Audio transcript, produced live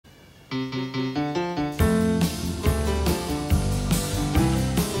What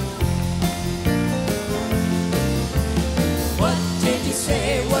did you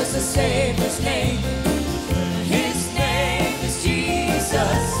say was the Savior's name? His name is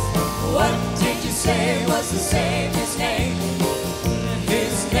Jesus. What did you say was the Savior's name?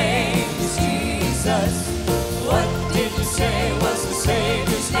 His name is Jesus. What did you say was the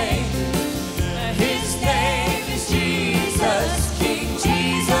Savior's name? His name is Jesus. King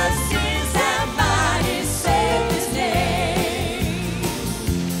Jesus is our mighty Savior's name.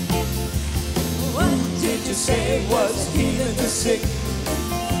 What did you say was healing the sick?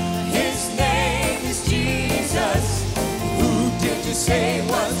 His name is Jesus. Who did you say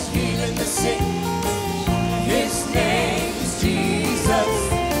was healing the sick? His name is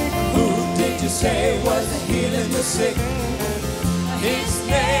Jesus. Who did you say was healing the sick? His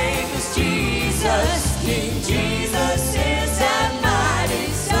name is Jesus. King Jesus is our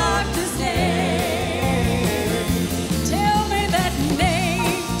mighty doctor's name. Tell me that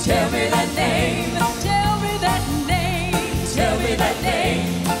name. Tell me that name. Tell me that name. Tell me that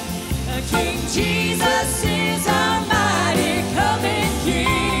name. King Jesus is our mighty coming King.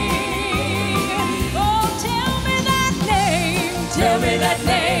 Oh, tell me that name. Tell me that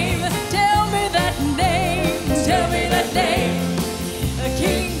name. Tell me that name. Tell me that name.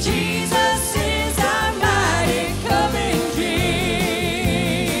 King Jesus is our mighty coming King.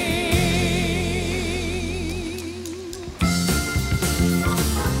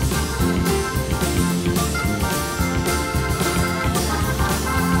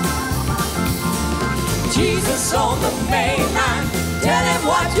 Jesus on the Mainline, tell him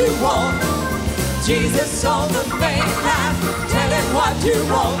what you want. Jesus on the Mainline, tell him what you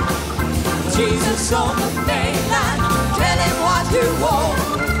want. Jesus on the Mainline, tell him what you want.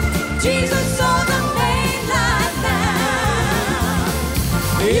 Jesus on the Mainline now.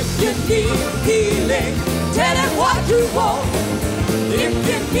 If you need healing, tell him what you want. If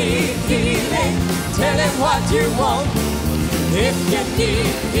you need healing, tell him what you want. If you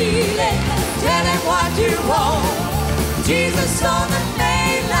need healing, tell him what you want. Jesus on the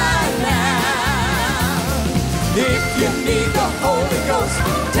Mainline now. If you need the Holy Ghost,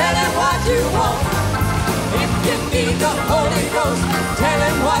 tell him what you want. If you need the Holy Ghost, tell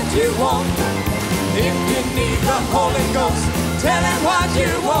him what you want. If you need the Holy Ghost, tell him what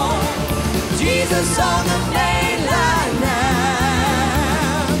you want. Jesus on the Mainline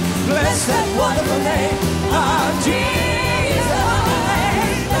now. Bless that wonderful name of Jesus.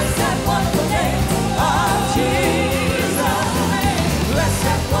 Bless that wonderful name of Jesus. Bless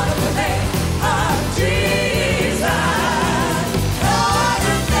that wonderful name of Jesus. Oh,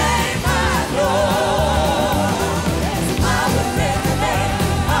 the name of Lord. There's power in the name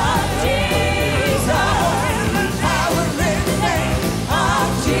of Jesus. Power in the name of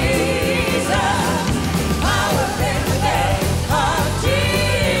Jesus. Power in the name of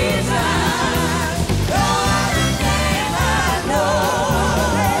Jesus. Oh, the name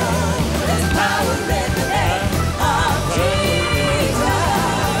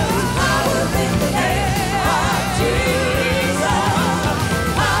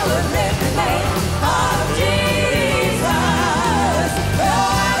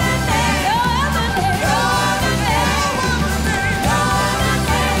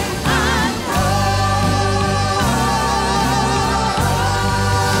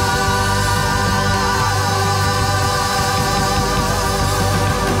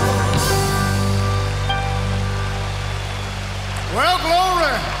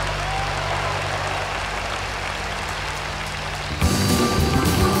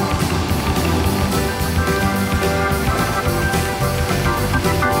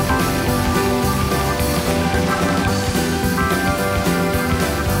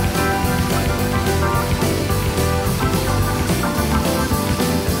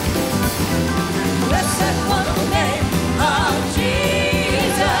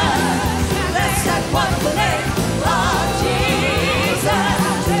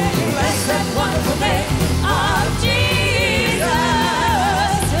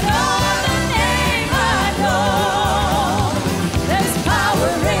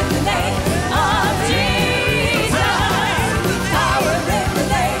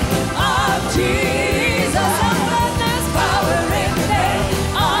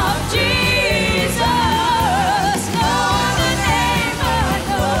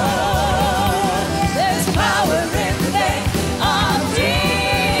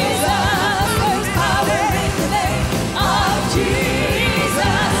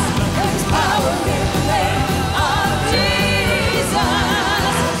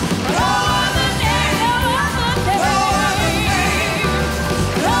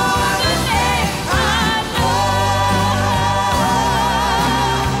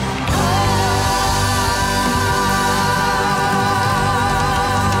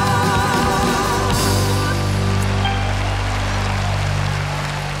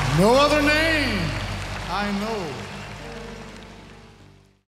No other name I know.